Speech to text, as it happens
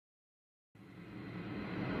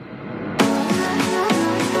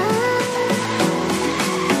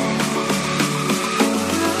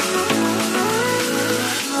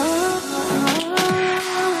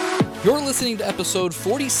episode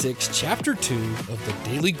 46, chapter 2 of the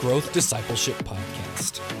Daily Growth Discipleship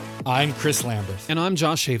Podcast. I'm Chris Lamberth. And I'm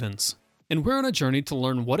Josh Havens. And we're on a journey to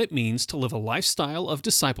learn what it means to live a lifestyle of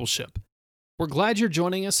discipleship. We're glad you're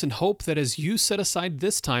joining us and hope that as you set aside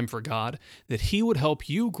this time for God, that He would help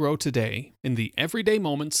you grow today in the everyday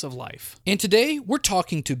moments of life. And today, we're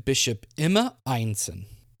talking to Bishop Emma Ineson.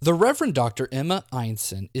 The Reverend Dr. Emma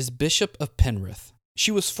Ineson is Bishop of Penrith. She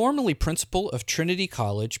was formerly principal of Trinity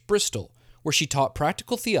College, Bristol, where she taught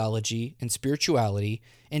practical theology and spirituality,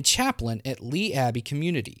 and chaplain at Lee Abbey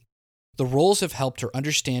Community. The roles have helped her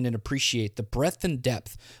understand and appreciate the breadth and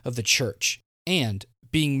depth of the church, and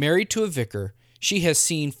being married to a vicar, she has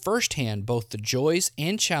seen firsthand both the joys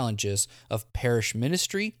and challenges of parish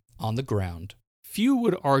ministry on the ground. Few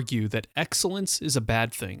would argue that excellence is a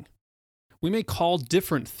bad thing. We may call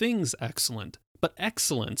different things excellent, but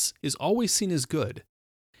excellence is always seen as good.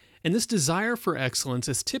 And this desire for excellence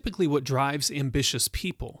is typically what drives ambitious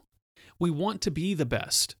people. We want to be the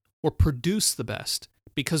best, or produce the best,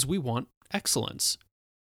 because we want excellence.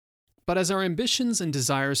 But as our ambitions and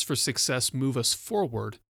desires for success move us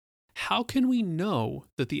forward, how can we know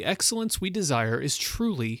that the excellence we desire is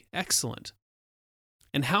truly excellent?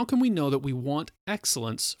 And how can we know that we want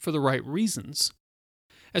excellence for the right reasons?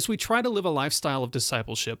 As we try to live a lifestyle of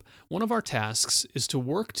discipleship, one of our tasks is to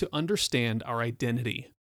work to understand our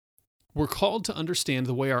identity. We're called to understand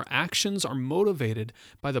the way our actions are motivated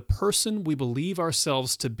by the person we believe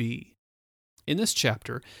ourselves to be. In this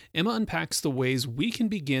chapter, Emma unpacks the ways we can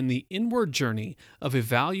begin the inward journey of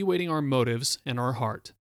evaluating our motives and our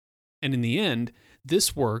heart. And in the end,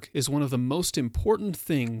 this work is one of the most important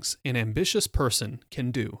things an ambitious person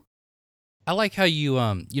can do. I like how you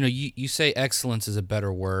say excellence is a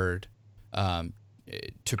better word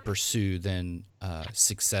to pursue than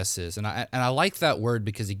success is, and I like that word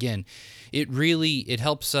because again, it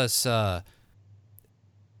helps us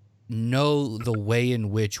know the way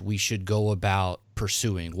in which we should go about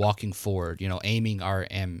walking forward, aiming our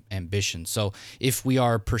ambition. So if we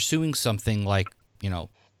are pursuing something like,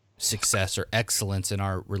 success or excellence in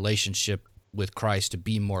our relationship with Christ to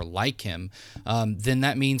be more like Him, then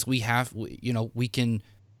that means we can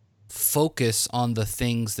focus on the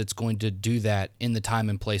things that's going to do that in the time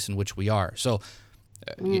and place in which we are. So,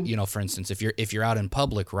 for instance, if you're out in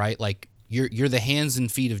public, right, like you're the hands and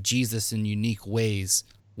feet of Jesus in unique ways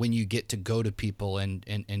when you get to go to people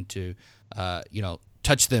and to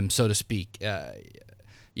touch them, so to speak,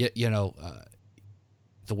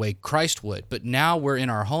 the way Christ would. But now we're in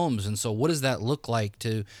our homes, and so what does that look like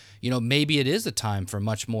to, maybe it is a time for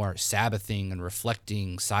much more Sabbathing and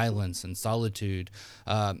reflecting, silence and solitude.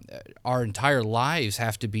 Our entire lives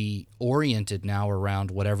have to be oriented now around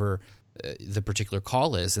whatever the particular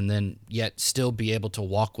call is, and then yet still be able to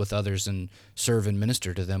walk with others and serve and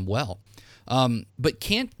minister to them well. But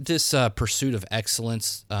can't this pursuit of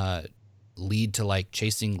excellence lead to like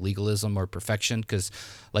chasing legalism or perfection? Because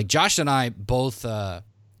like Josh and I both,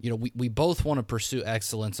 we both want to pursue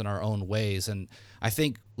excellence in our own ways. And I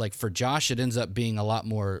think like for Josh, it ends up being a lot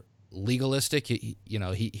more legalistic. He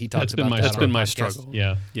talks about that. That's been my struggle.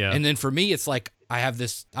 Yeah. And then for me, it's like I have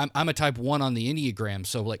this, I'm a type 1 on the Enneagram.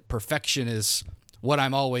 So like perfection is what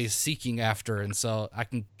I'm always seeking after. And so I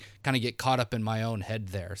can kind of get caught up in my own head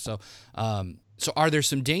there. So are there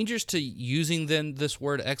some dangers to using then this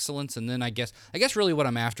word excellence? And then I guess really what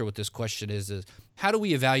I'm after with this question is how do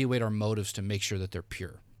we evaluate our motives to make sure that they're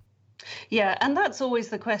pure? Yeah, and that's always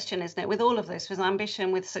the question, isn't it? With all of this, with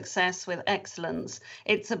ambition, with success, with excellence,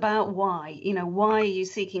 it's about why. Why are you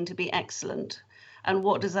seeking to be excellent? And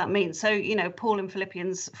what does that mean? So, Paul in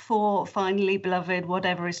Philippians 4, finally, beloved,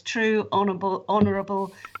 whatever is true,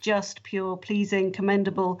 honorable, just, pure, pleasing,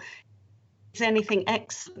 commendable, is anything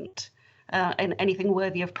excellent and anything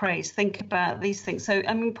worthy of praise. Think about these things. So,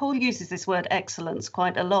 Paul uses this word excellence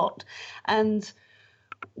quite a lot. And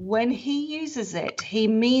when he uses it, he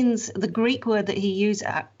means the Greek word that he used,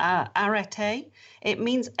 arete. It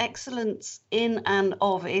means excellence in and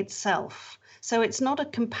of itself. So it's not a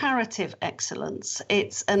comparative excellence.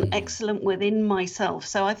 It's an excellent within myself.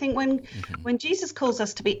 So I think when Jesus calls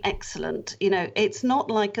us to be excellent, it's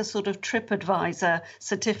not like a sort of TripAdvisor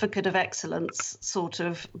certificate of excellence sort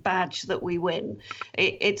of badge that we win.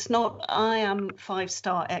 It's not, I am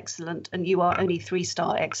 5-star excellent and you are only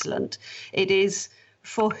 3-star excellent. It is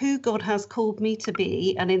for who God has called me to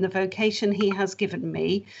be, and in the vocation He has given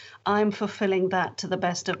me, I'm fulfilling that to the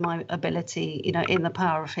best of my ability, in the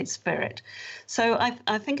power of His Spirit. So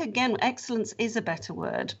I think, again, excellence is a better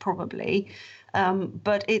word, probably,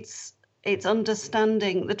 but it's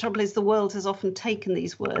understanding. The trouble is the world has often taken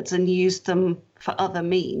these words and used them for other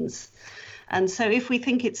means. And so if we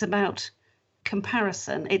think it's about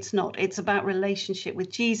comparison. It's not. It's about relationship with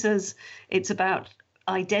Jesus. It's about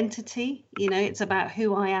identity. It's about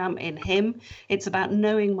who I am in him. It's about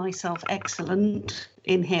knowing myself excellent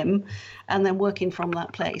in him and then working from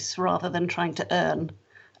that place rather than trying to earn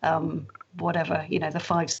whatever, the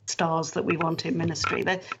 5 stars that we want in ministry.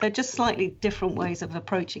 They're just slightly different ways of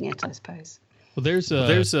approaching it, I suppose. Well,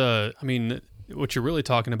 I mean, what you're really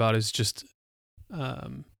talking about is just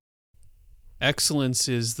excellence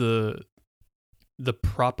is the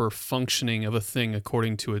proper functioning of a thing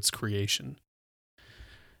according to its creation.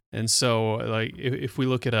 And so, like, if we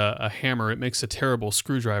look at a hammer, it makes a terrible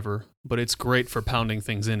screwdriver, but it's great for pounding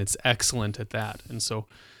things in. It's excellent at that. And so,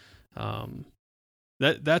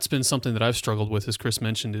 that's been something that I've struggled with, as Chris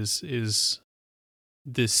mentioned, is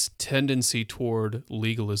this tendency toward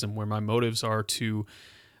legalism, where my motives are to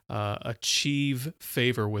achieve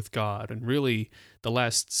favor with God. And really, the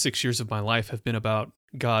last 6 years of my life have been about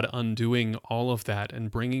God undoing all of that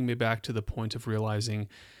and bringing me back to the point of realizing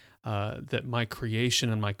that my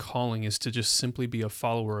creation and my calling is to just simply be a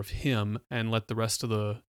follower of him and let the rest of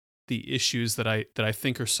the issues that I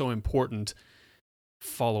think are so important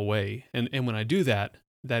fall away. And when I do that,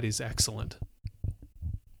 that is excellent.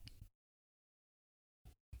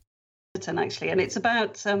 Actually, and it's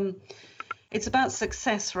about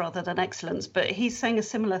success rather than excellence. But he's saying a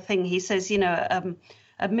similar thing. He says,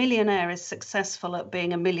 a millionaire is successful at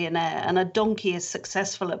being a millionaire, and a donkey is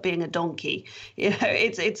successful at being a donkey.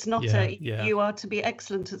 It's not you are to be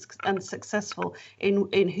excellent and successful in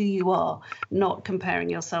who you are, not comparing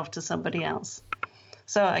yourself to somebody else.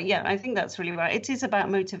 So I think that's really right. It is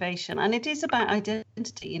about motivation, and it is about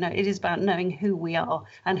identity. It is about knowing who we are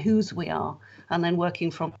and whose we are, and then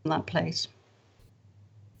working from that place.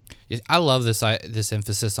 I love this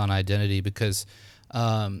emphasis on identity because,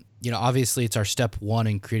 obviously it's our step one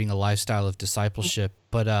in creating a lifestyle of discipleship.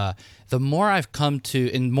 But the more I've come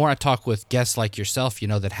to, and more I talk with guests like yourself,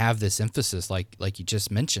 that have this emphasis, like you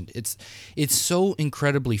just mentioned, it's so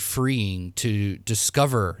incredibly freeing to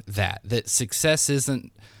discover that success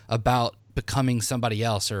isn't about becoming somebody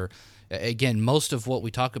else. Or again, most of what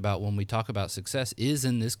we talk about when we talk about success is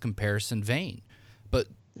in this comparison vein. But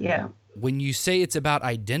when you say it's about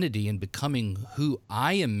identity and becoming who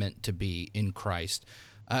I am meant to be in Christ,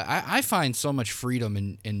 I find so much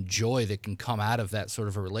freedom and joy that can come out of that sort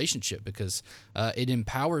of a relationship, because it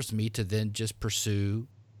empowers me to then just pursue,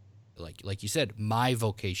 like you said, my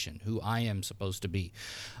vocation, who I am supposed to be.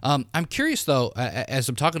 I'm curious, though, as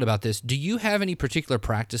I'm talking about this, do you have any particular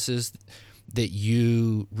practices that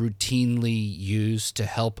you routinely use to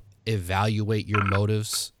help evaluate your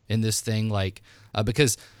motives in this thing?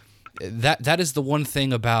 Because that is the one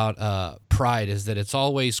thing about pride, is that it's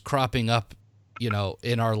always cropping up,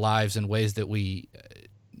 in our lives in ways that we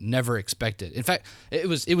never expected. In fact, it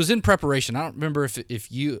was in preparation. I don't remember if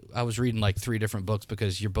I was reading like 3 different books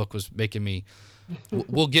because your book was making me.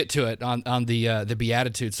 We'll get to it on the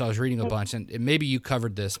Beatitudes. So I was reading a bunch, and maybe you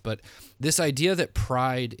covered this, but this idea that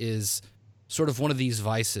pride is sort of one of these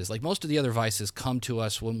vices. Like most of the other vices come to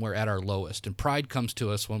us when we're at our lowest, and pride comes to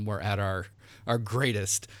us when we're at our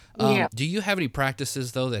greatest. Do you have any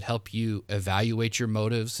practices, though, that help you evaluate your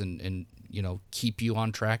motives and keep you on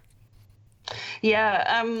track?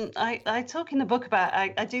 I talk in the book about,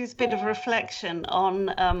 I do this bit of reflection on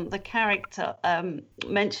the character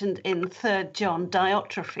mentioned in 3rd John,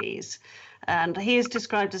 Diotrephes. And he is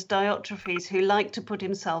described as Diotrephes, who liked to put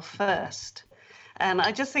himself first. And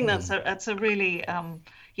I just think that's a really,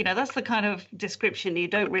 that's the kind of description you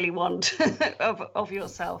don't really want of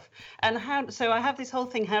yourself. And so I have this whole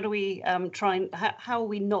thing, how do we how are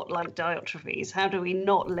we not like Diotrephes? How do we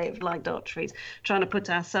not live like Diotrephes, trying to put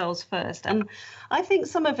ourselves first? And I think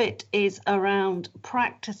some of it is around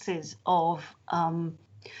practices of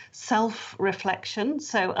self-reflection,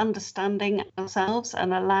 so understanding ourselves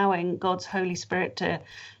and allowing God's Holy Spirit to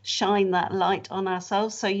shine that light on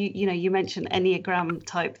ourselves. So you mentioned Enneagram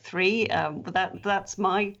type 3, that's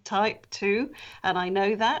my type too, and I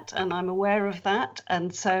know that, and I'm aware of that,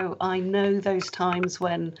 and so I know those times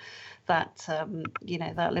when that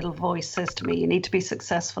that little voice says to me, you need to be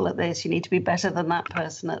successful at this, you need to be better than that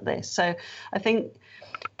person at this. So I think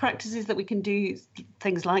practices that we can do,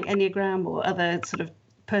 things like Enneagram or other sort of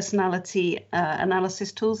personality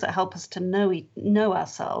analysis tools that help us to know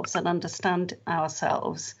ourselves and understand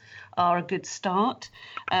ourselves, are a good start.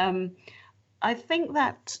 I think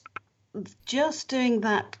that just doing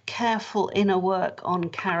that careful inner work on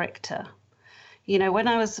character. When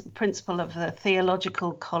I was principal of the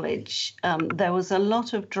theological college, there was a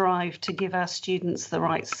lot of drive to give our students the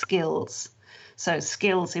right skills. So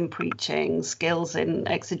skills in preaching, skills in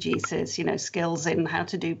exegesis, skills in how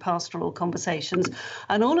to do pastoral conversations.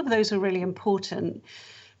 And all of those are really important.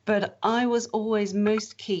 But I was always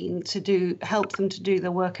most keen to help them to do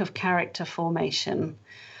the work of character formation,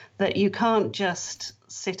 that you can't just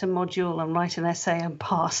sit a module and write an essay and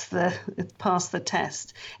pass the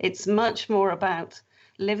test. It's much more about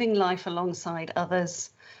living life alongside others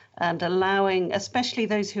and allowing, especially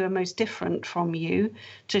those who are most different from you,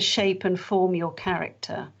 to shape and form your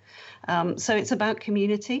character. So it's about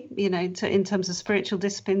community, in terms of spiritual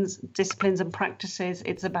disciplines and practices.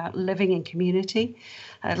 It's about living in community.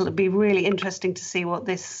 It'll be really interesting to see what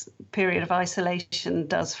this period of isolation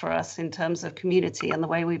does for us in terms of community and the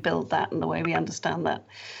way we build that and the way we understand that.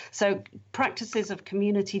 So practices of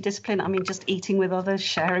community discipline, just eating with others,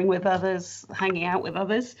 sharing with others, hanging out with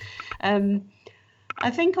others. I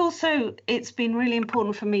think also it's been really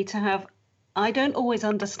important for me to have, I don't always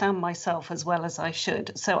understand myself as well as I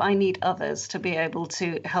should. So I need others to be able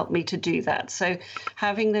to help me to do that. So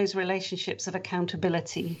having those relationships of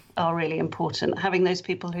accountability are really important. Having those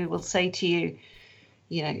people who will say to you,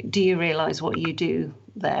 do you realize what you do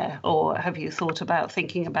there? Or have you thought about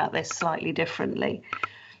thinking about this slightly differently?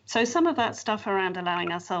 So some of that stuff around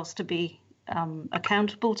allowing ourselves to be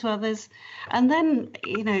accountable to others. And then,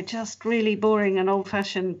 just really boring and old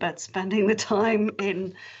fashioned, but spending the time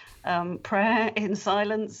in prayer, in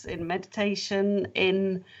silence, in meditation,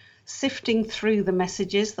 in sifting through the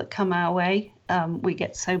messages that come our way. We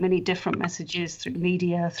get so many different messages through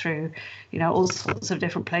media, through, all sorts of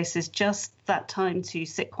different places. Just that time to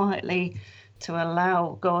sit quietly, to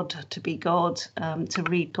allow God to be God, to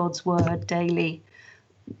read God's word daily.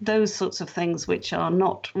 Those sorts of things which are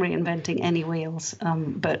not reinventing any wheels,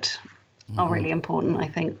 but are really important, I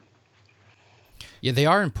think. Yeah, they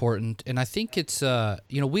are important, and I think it's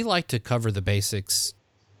we like to cover the basics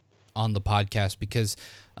on the podcast because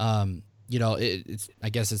it's I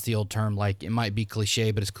guess it's the old term, like it might be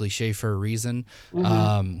cliche, but it's cliche for a reason.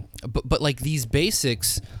 But like these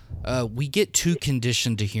basics, we get too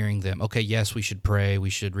conditioned to hearing them. Okay, yes, we should pray,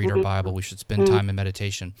 we should read our Bible, we should spend time in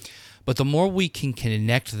meditation. But the more we can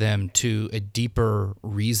connect them to a deeper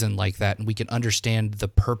reason like that, and we can understand the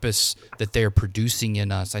purpose that they're producing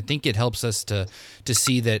in us, I think it helps us to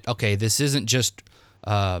see that, okay, this isn't just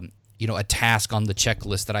a task on the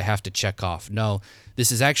checklist that I have to check off. No,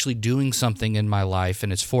 this is actually doing something in my life,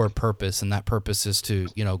 and it's for a purpose, and that purpose is to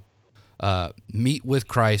meet with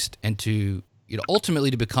Christ and to ultimately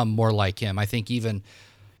to become more like Him. I think even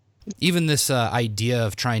this idea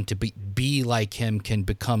of trying to be like Him can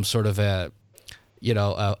become sort of a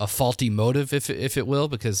faulty motive, if it will,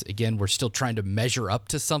 because again, we're still trying to measure up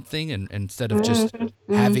to something, and instead of just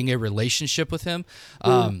having a relationship with Him.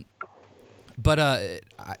 So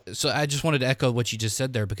I just wanted to echo what you just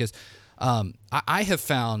said there, because I have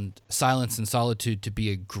found silence and solitude to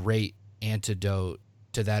be a great antidote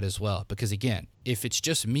to that as well. Because again, if it's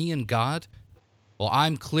just me and God, well,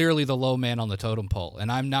 I'm clearly the low man on the totem pole,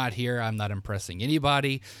 and I'm not impressing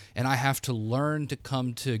anybody, and I have to learn to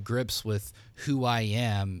come to grips with who I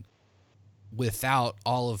am without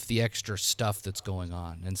all of the extra stuff that's going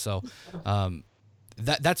on. And so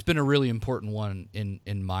that's been a really important one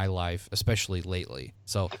in my life, especially lately.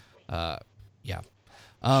 So, yeah.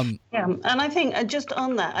 And I think just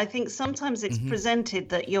on that, I think sometimes it's presented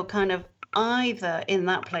that you're kind of either in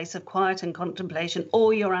that place of quiet and contemplation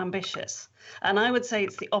or you're ambitious. And I would say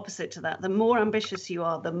it's the opposite to that. The more ambitious you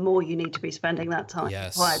are, the more you need to be spending that time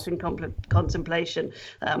quiet and contemplation.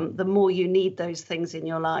 The more you need those things in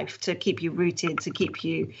your life to keep you rooted, to keep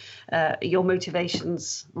you your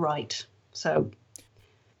motivations right. So,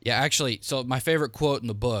 yeah, actually, so my favorite quote in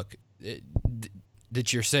the book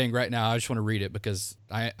that you're saying right now, I just want to read it because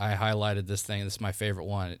I highlighted this thing. This is my favorite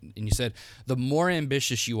one. And you said, the more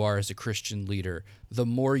ambitious you are as a Christian leader, the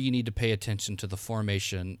more you need to pay attention to the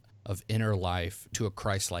formation of inner life to a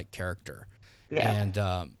Christ-like character. Yeah.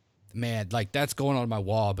 And man, like that's going on my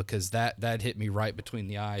wall because that hit me right between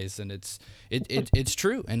the eyes, and it's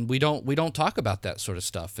true. And we don't talk about that sort of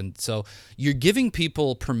stuff. And so you're giving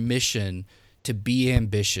people permission to be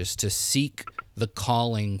ambitious, to seek the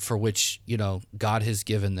calling for which God has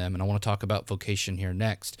given them, and I want to talk about vocation here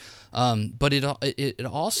next. But it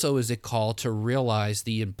also is a call to realize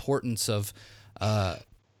the importance of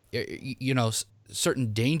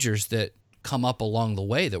certain dangers that come up along the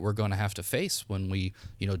way that we're going to have to face when we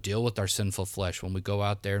deal with our sinful flesh, when we go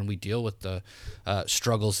out there and we deal with the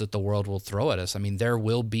struggles that the world will throw at us. I mean, there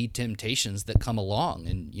will be temptations that come along,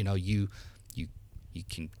 and you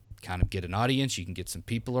can kind of get an audience, you can get some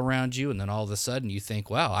people around you, and then all of a sudden you think,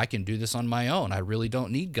 wow, I can do this on my own. I really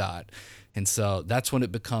don't need God. And so that's when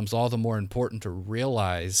it becomes all the more important to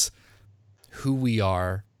realize who we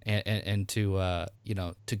are and to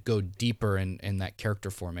to go deeper in that character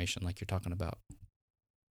formation like you're talking about.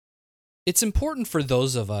 It's important for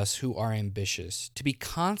those of us who are ambitious to be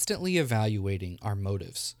constantly evaluating our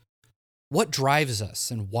motives. What drives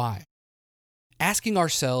us and why? Asking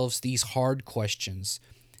ourselves these hard questions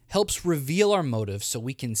helps reveal our motives so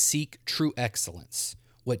we can seek true excellence,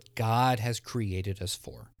 what God has created us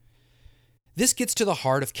for. This gets to the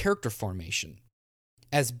heart of character formation.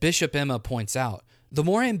 As Bishop Emma points out, the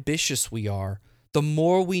more ambitious we are, the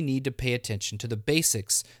more we need to pay attention to the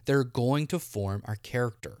basics that are going to form our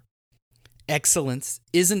character. Excellence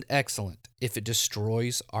isn't excellent if it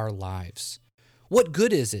destroys our lives. What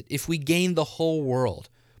good is it if we gain the whole world,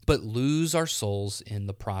 but lose our souls in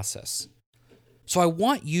the process? So I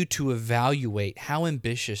want you to evaluate how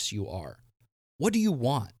ambitious you are. What do you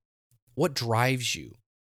want? What drives you?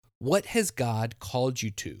 What has God called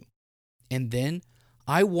you to? And then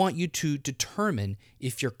I want you to determine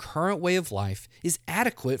if your current way of life is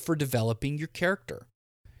adequate for developing your character.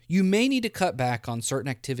 You may need to cut back on certain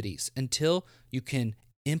activities until you can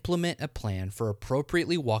implement a plan for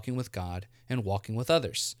appropriately walking with God and walking with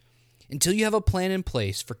others. Until you have a plan in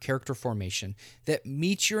place for character formation that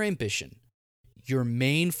meets your ambition, your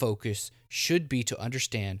main focus should be to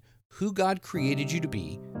understand who God created you to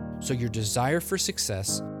be so your desire for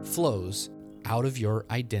success flows out of your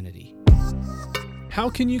identity. How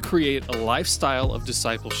can you create a lifestyle of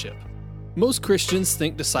discipleship? Most Christians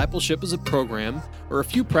think discipleship is a program or a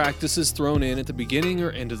few practices thrown in at the beginning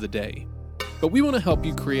or end of the day. But we want to help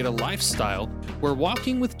you create a lifestyle where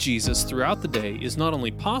walking with Jesus throughout the day is not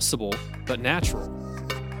only possible, but natural.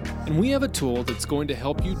 And we have a tool that's going to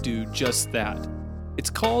help you do just that. It's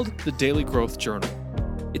called the Daily Growth Journal.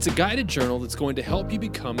 It's a guided journal that's going to help you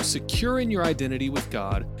become secure in your identity with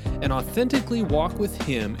God and authentically walk with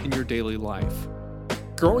Him in your daily life.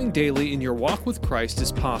 Growing daily in your walk with Christ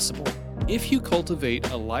is possible if you cultivate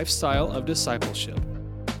a lifestyle of discipleship.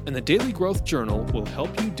 And the Daily Growth Journal will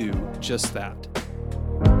help you do just that.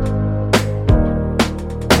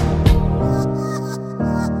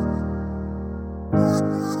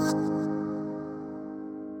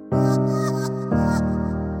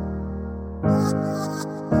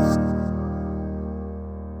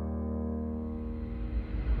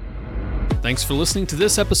 Thanks for listening to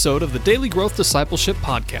this episode of the Daily Growth Discipleship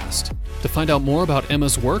Podcast. To find out more about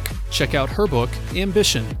Emma's work, check out her book,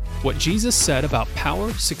 Ambition, What Jesus Said About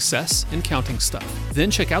Power, Success, and Counting Stuff.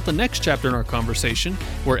 Then check out the next chapter in our conversation,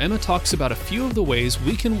 where Emma talks about a few of the ways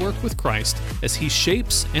we can work with Christ as He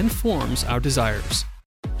shapes and forms our desires.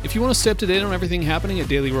 If you want to stay up to date on everything happening at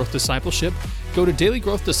Daily Growth Discipleship, go to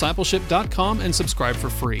dailygrowthdiscipleship.com and subscribe for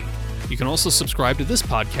free. You can also subscribe to this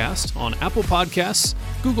podcast on Apple Podcasts,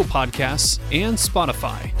 Google Podcasts, and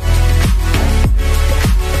Spotify.